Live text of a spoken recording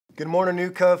Good morning, New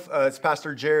Cuff. It's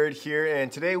Pastor Jared here,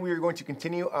 and today we are going to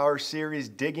continue our series,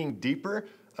 Digging Deeper,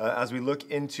 as we look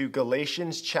into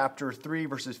Galatians chapter 3,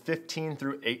 verses 15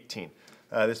 through 18.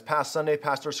 This past Sunday,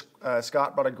 Pastor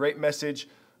Scott brought a great message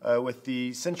with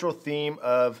the central theme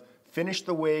of finish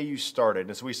the way you started.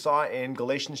 And so we saw in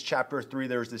Galatians chapter 3,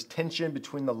 there was this tension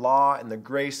between the law and the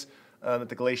grace that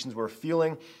the Galatians were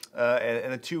feeling,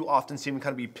 and the two often seem to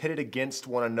kind of be pitted against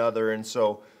one another. And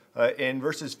so in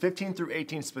verses 15 through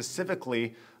 18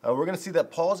 specifically, we're going to see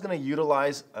that Paul is going to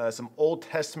utilize some Old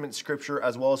Testament scripture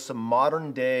as well as some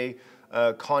modern day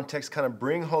context, kind of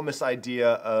bring home this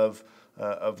idea of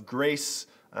grace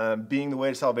being the way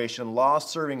to salvation, law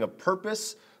serving a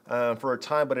purpose for a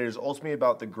time, but it is ultimately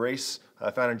about the grace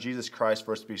found in Jesus Christ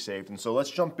for us to be saved. And so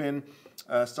let's jump in,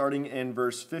 starting in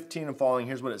verse 15 and following.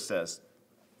 Here's what it says.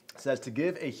 It says, "To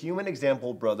give a human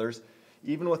example, brothers,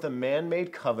 even with a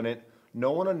man-made covenant,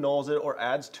 no one annuls it or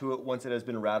adds to it once it has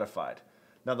been ratified.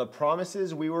 Now the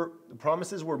promises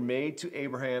were made to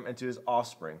Abraham and to his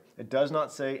offspring. It does not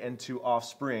say and to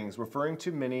offsprings, referring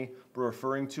to many, but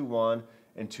referring to one,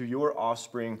 and to your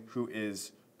offspring, who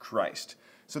is Christ."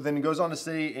 So then he goes on to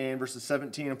say in verses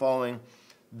 17 and following,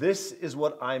 "This is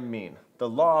what I mean. The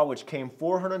law, which came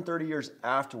 430 years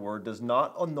afterward, does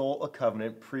not annul a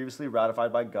covenant previously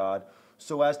ratified by God,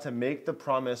 so as to make the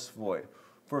promise void.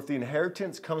 For if the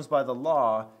inheritance comes by the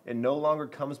law, it no longer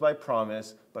comes by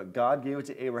promise, but God gave it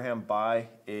to Abraham by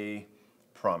a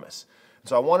promise."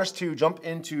 So I want us to jump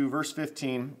into verse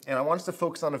 15, and I want us to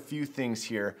focus on a few things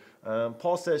here.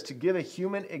 Paul says, "To give a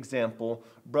human example,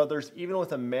 brothers, even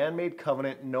with a man-made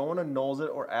covenant, no one annuls it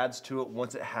or adds to it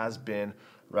once it has been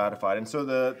ratified." And so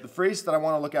the phrase that I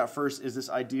want to look at first is this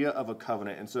idea of a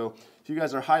covenant. And so if you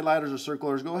guys are highlighters or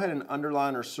circlers, go ahead and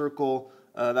underline or circle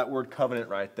that word covenant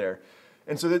right there.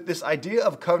 And so this idea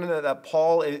of covenant that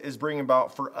Paul is bringing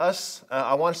about for us,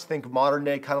 I want us to think modern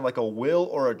day kind of like a will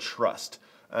or a trust.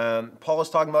 Paul is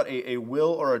talking about a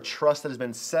will or a trust that has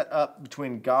been set up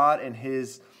between God and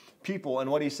his people.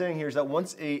 And what he's saying here is that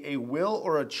once a will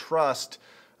or a trust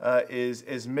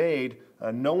is made,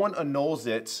 no one annuls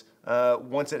it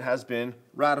once it has been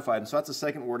ratified. And so that's the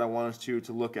second word I want us to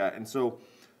look at. And so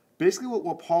basically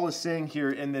what Paul is saying here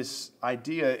in this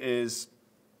idea is,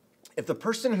 if the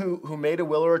person who made a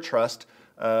will or a trust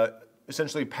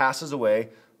essentially passes away,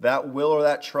 that will or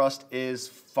that trust is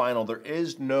final. There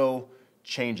is no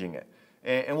changing it.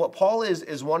 And what Paul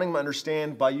is wanting to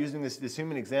understand by using this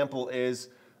human example is,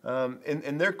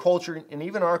 in their culture, and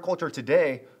even our culture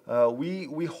today,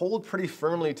 we hold pretty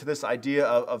firmly to this idea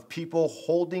of people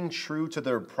holding true to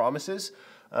their promises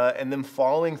and them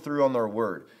following through on their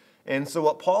word. And so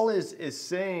what Paul is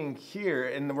saying here,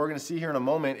 and we're going to see here in a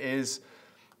moment, is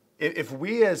if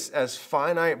we as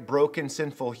finite, broken,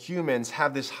 sinful humans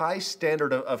have this high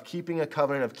standard of keeping a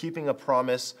covenant, of keeping a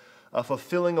promise, of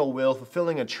fulfilling a will,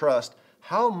 fulfilling a trust,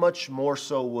 how much more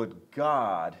so would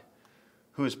God,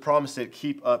 who has promised it,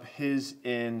 keep up his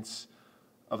ends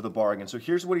of the bargain? So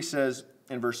here's what he says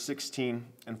in verse 16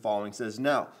 and following. It says,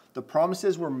 "Now the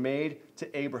promises were made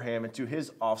to Abraham and to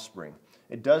his offspring.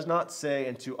 It does not say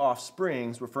and to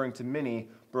offsprings, referring to many,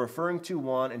 but referring to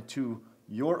one, and to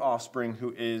your offspring,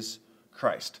 who is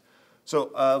Christ."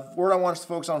 So the word I want us to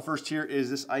focus on first here is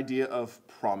this idea of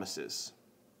promises.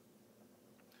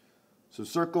 So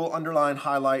circle, underline,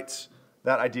 highlight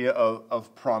that idea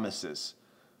of promises.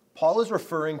 Paul is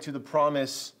referring to the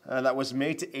promise that was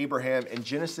made to Abraham in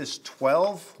Genesis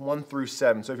 12, 1 through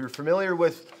 7. So if you're familiar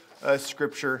with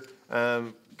Scripture,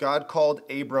 God called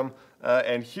Abram,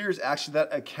 and here's actually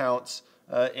that account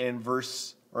in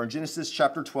Genesis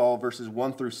chapter 12, verses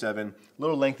 1 through 7. A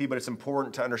little lengthy, but it's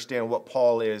important to understand what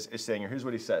Paul is saying here. Here's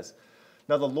what he says.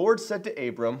 "Now the Lord said to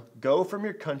Abram, 'Go from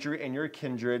your country and your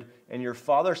kindred and your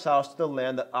father's house to the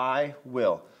land that I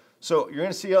will.'" So you're going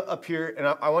to see up here, and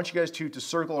I want you guys to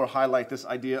circle or highlight this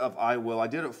idea of "I will." I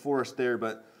did it for us there,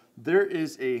 but there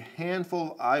is a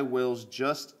handful of "I wills"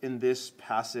 just in this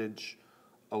passage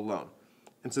alone.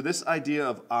 And so this idea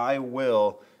of "I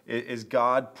will" is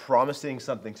God promising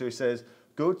something. So he says,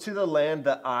 "Go to the land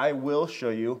that I will show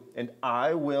you, and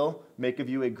I will make of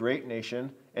you a great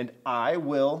nation, and I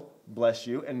will bless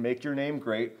you and make your name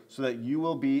great, so that you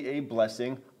will be a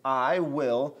blessing. I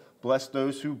will bless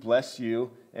those who bless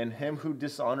you, and him who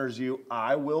dishonors you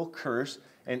I will curse,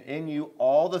 and in you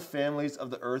all the families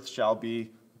of the earth shall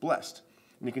be blessed."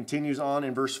 And he continues on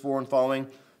in verse 4 and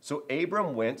following. "So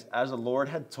Abram went as the Lord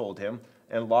had told him,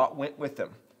 and Lot went with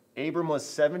him. Abram was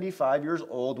 75 years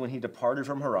old when he departed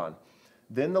from Haran.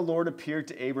 Then the Lord appeared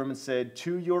to Abram and said,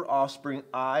 'To your offspring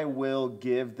I will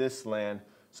give this land.'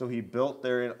 So he built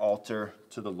there an altar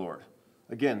to the Lord."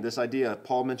 Again, this idea,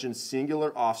 Paul mentions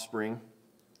singular offspring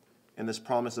and this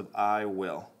promise of I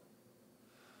will.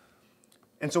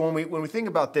 And so when we think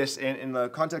about this in the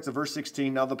context of verse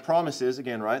 16, now the promises,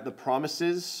 again, right? The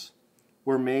promises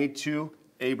were made to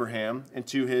Abraham and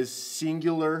to his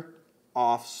singular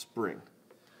offspring.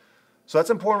 So that's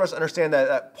important for us to understand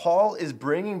that Paul is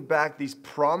bringing back these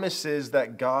promises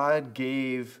that God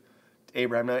gave to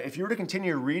Abraham. Now, if you were to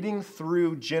continue reading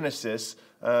through Genesis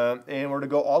and were to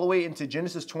go all the way into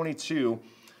Genesis 22,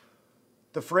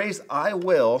 the phrase I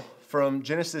will from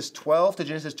Genesis 12 to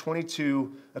Genesis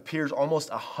 22 appears almost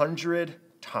 100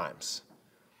 times.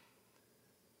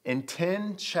 In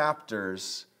 10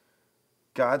 chapters,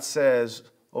 God says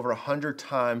over 100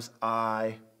 times,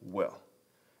 I will.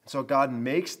 So God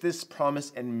makes this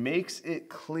promise and makes it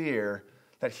clear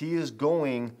that he is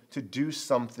going to do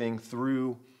something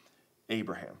through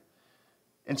Abraham.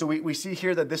 And so we see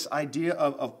here that this idea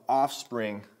of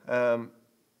offspring,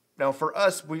 now for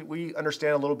us, we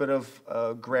understand a little bit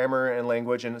of grammar and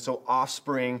language, and so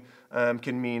offspring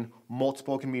can mean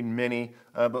multiple, can mean many,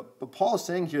 but Paul is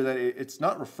saying here that it's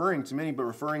not referring to many, but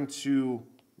referring to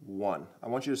one. I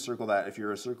want you to circle that. If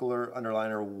you're a circular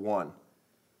underliner, one.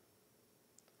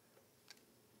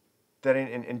 That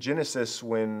in Genesis,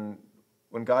 when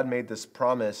God made this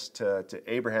promise to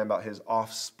Abraham about his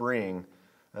offspring,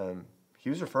 he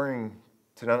was referring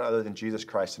to none other than Jesus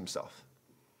Christ himself.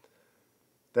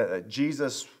 That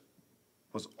Jesus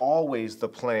was always the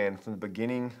plan from the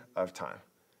beginning of time.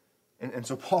 And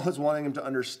so Paul is wanting him to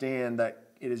understand that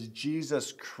it is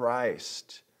Jesus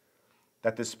Christ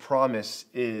that this promise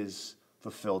is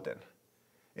fulfilled in.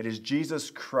 It is Jesus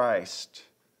Christ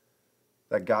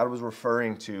that God was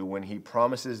referring to when he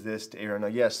promises this to Abraham. Now,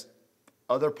 yes,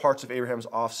 other parts of Abraham's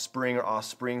offspring or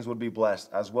offsprings would be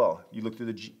blessed as well. You look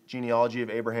through the genealogy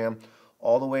of Abraham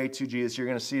all the way to Jesus, you're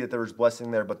going to see that there was blessing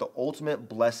there. But the ultimate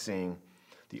blessing,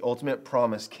 the ultimate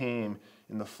promise came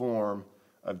in the form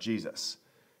of Jesus.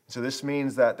 So this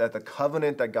means that the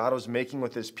covenant that God was making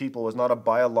with his people was not a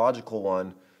biological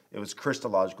one. It was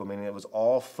Christological, meaning it was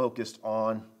all focused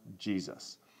on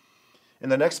Jesus. In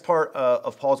the next part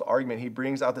of Paul's argument, he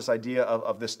brings out this idea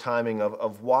of this timing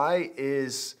of why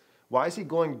is he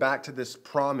going back to this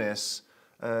promise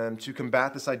to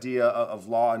combat this idea of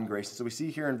law and grace. So we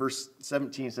see here in verse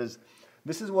 17, it says,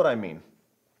 "This is what I mean.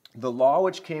 The law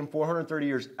which came 430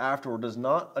 years afterward does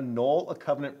not annul a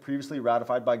covenant previously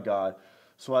ratified by God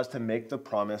so as to make the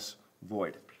promise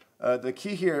void." The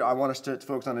key here I want us to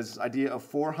focus on is this idea of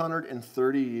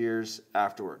 430 years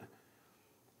afterward.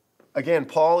 Again,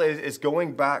 Paul is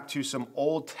going back to some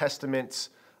Old Testament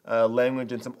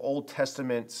language and some Old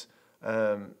Testament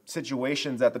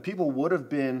situations that the people would have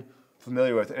been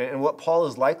familiar with. And what Paul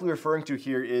is likely referring to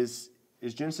here is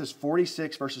Genesis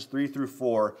 46, verses 3 through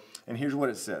 4. And here's what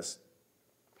it says.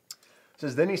 It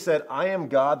says, "Then he said, I am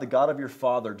God, the God of your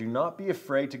father. Do not be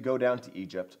afraid to go down to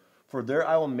Egypt, for there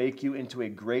I will make you into a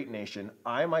great nation.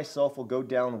 I myself will go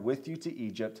down with you to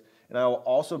Egypt, and I will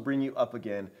also bring you up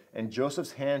again, and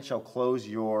Joseph's hand shall close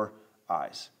your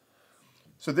eyes."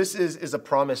 So this is a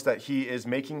promise that he is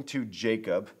making to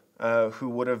Jacob, who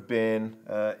would have been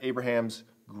Abraham's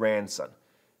grandson.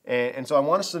 And so I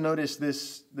want us to notice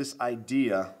this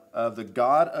idea of the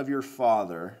God of your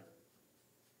father.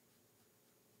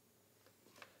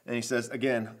 And he says,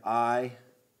 again, I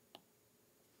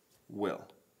will.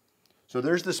 So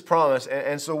there's this promise.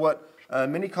 And so what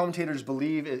many commentators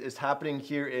believe is happening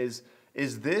here is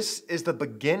this is the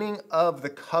beginning of the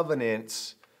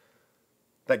covenant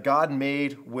that God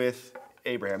made with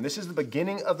Abraham. This is the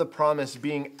beginning of the promise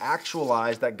being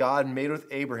actualized that God made with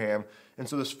Abraham. And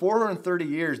so this 430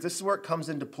 years, this is where it comes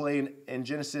into play in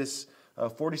Genesis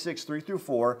 46, 3 through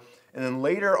 4. And then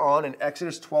later on in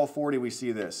Exodus 12:40, we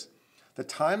see this. The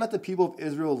time that the people of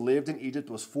Israel lived in Egypt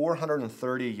was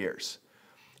 430 years.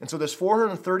 And so this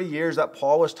 430 years that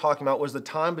Paul was talking about was the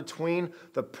time between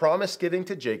the promise giving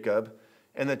to Jacob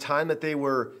and the time that they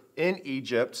were in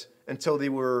Egypt until they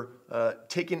were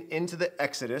taken into the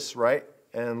Exodus, right?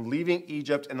 And leaving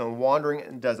Egypt and then wandering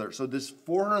in the desert. So this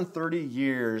 430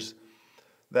 years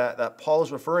that Paul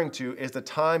is referring to is the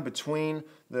time between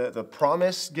the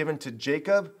promise given to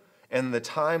Jacob and the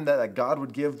time that God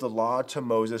would give the law to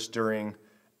Moses during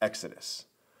Exodus.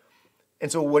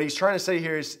 And so what he's trying to say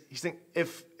here is he's saying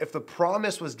if the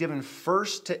promise was given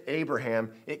first to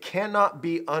Abraham, it cannot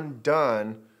be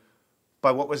undone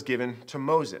by what was given to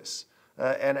Moses.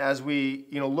 And as we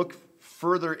look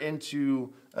further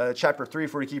into chapter 3,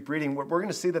 if we keep reading, we're going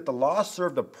to see that the law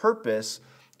served a purpose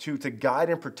to guide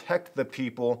and protect the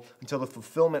people until the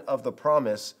fulfillment of the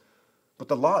promise. But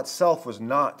the law itself was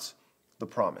not the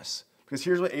promise. Because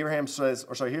here's what Abraham says,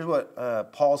 here's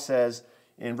what Paul says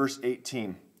in verse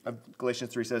 18 of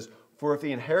Galatians 3 says, "For if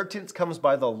the inheritance comes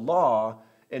by the law,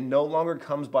 it no longer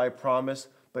comes by promise,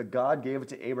 but God gave it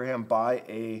to Abraham by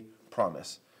a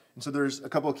promise." And so there's a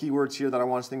couple of key words here that I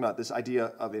want us to think about. This idea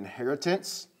of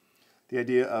inheritance, the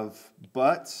idea of,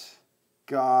 but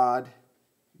God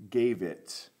gave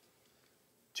it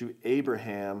to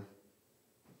Abraham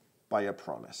by a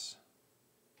promise.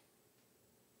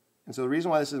 And so the reason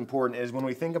why this is important is when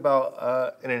we think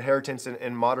about an inheritance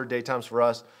in modern day times for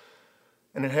us,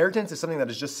 an inheritance is something that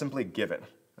is just simply given.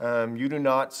 You do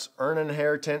not earn an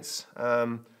inheritance,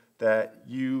 that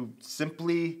you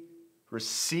simply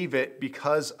receive it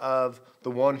because of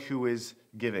the one who is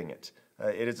giving it.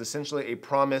 It is essentially a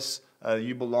promise.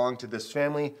 You belong to this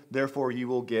family, therefore you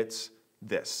will get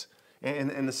this.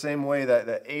 In the same way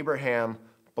that Abraham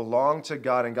belonged to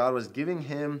God and God was giving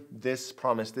him this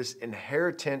promise, this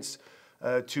inheritance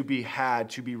to be had,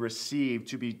 to be received,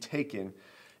 to be taken.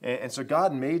 And so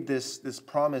God made this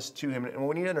promise to him. And what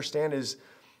we need to understand is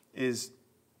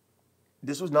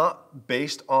this was not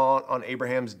based on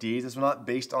Abraham's deeds. This was not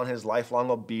based on his lifelong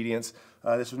obedience.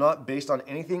 This was not based on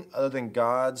anything other than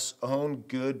God's own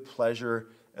good pleasure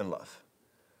and love.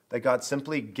 That God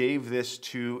simply gave this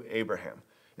to Abraham.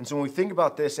 And so when we think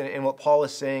about this and what Paul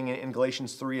is saying in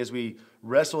Galatians 3 as we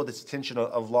wrestle with this tension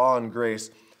of law and grace,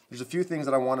 there's a few things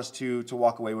that I want us to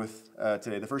walk away with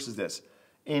today. The first is this: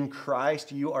 in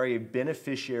Christ, you are a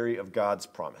beneficiary of God's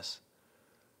promise.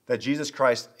 That Jesus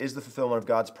Christ is the fulfillment of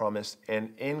God's promise,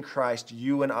 and in Christ,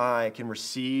 you and I can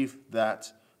receive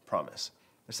that promise.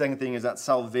 The second thing is that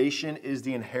salvation is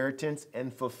the inheritance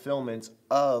and fulfillment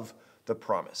of the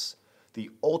promise.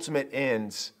 The ultimate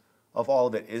end of all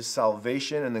of it is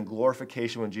salvation and then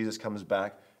glorification when Jesus comes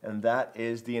back, and that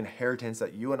is the inheritance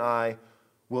that you and I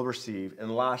will receive.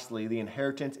 And lastly, the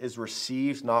inheritance is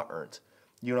received, not earned.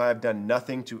 You and I have done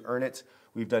nothing to earn it.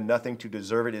 We've done nothing to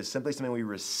deserve it. It is simply something we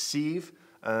receive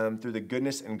through the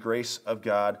goodness and grace of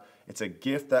God. It's a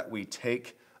gift that we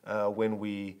take when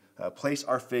we place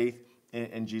our faith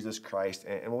in Jesus Christ.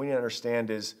 And what we need to understand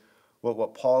is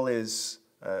what Paul is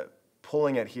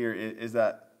pulling at here is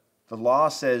that the law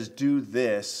says do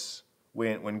this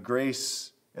when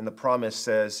grace and the promise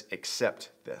says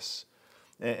accept this.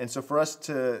 And so for us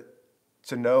to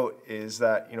note is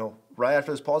that, right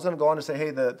after this, Paul's going to go on to say,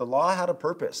 hey, the law had a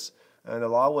purpose. And the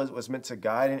law was meant to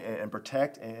guide and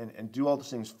protect and do all those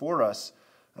things for us.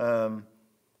 But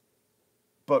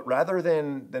rather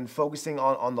than focusing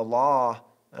on the law,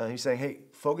 he's saying, hey,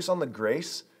 focus on the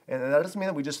grace. And that doesn't mean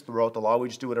that we just throw out the law, we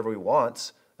just do whatever we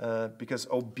want. Because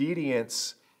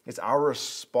obedience is our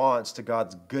response to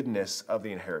God's goodness of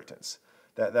the inheritance.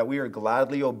 That we are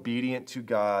gladly obedient to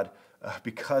God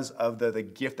because of the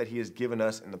gift that he has given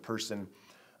us in the person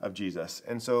of Jesus.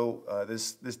 And so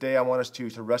this day I want us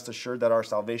to rest assured that our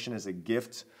salvation is a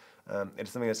gift.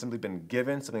 It's something that's simply been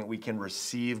given, something that we can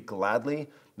receive gladly,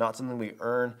 not something we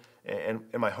earn. And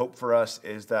my hope for us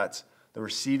is that the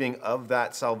receiving of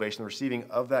that salvation, the receiving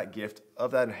of that gift, of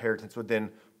that inheritance would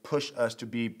then push us to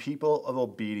be people of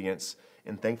obedience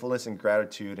in thankfulness and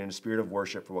gratitude and a spirit of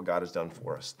worship for what God has done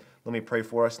for us. Let me pray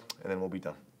for us, and then we'll be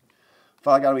done.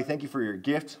 Father God, we thank you for your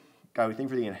gift. God, we thank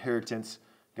you for the inheritance.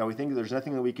 God, we think that there's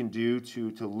nothing that we can do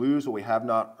to lose what we have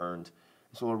not earned.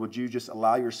 So, Lord, would you just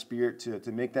allow your Spirit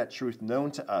to make that truth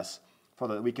known to us,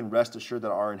 Father, that we can rest assured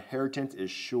that our inheritance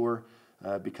is sure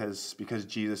because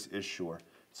Jesus is sure.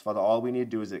 So, Father, all we need to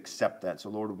do is accept that. So,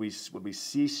 Lord, would we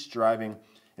cease striving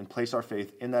and place our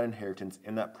faith in that inheritance,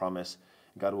 in that promise.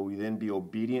 God, will we then be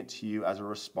obedient to you as a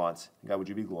response? God, would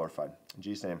you be glorified? In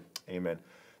Jesus' name, amen.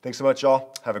 Thanks so much,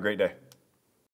 y'all. Have a great day.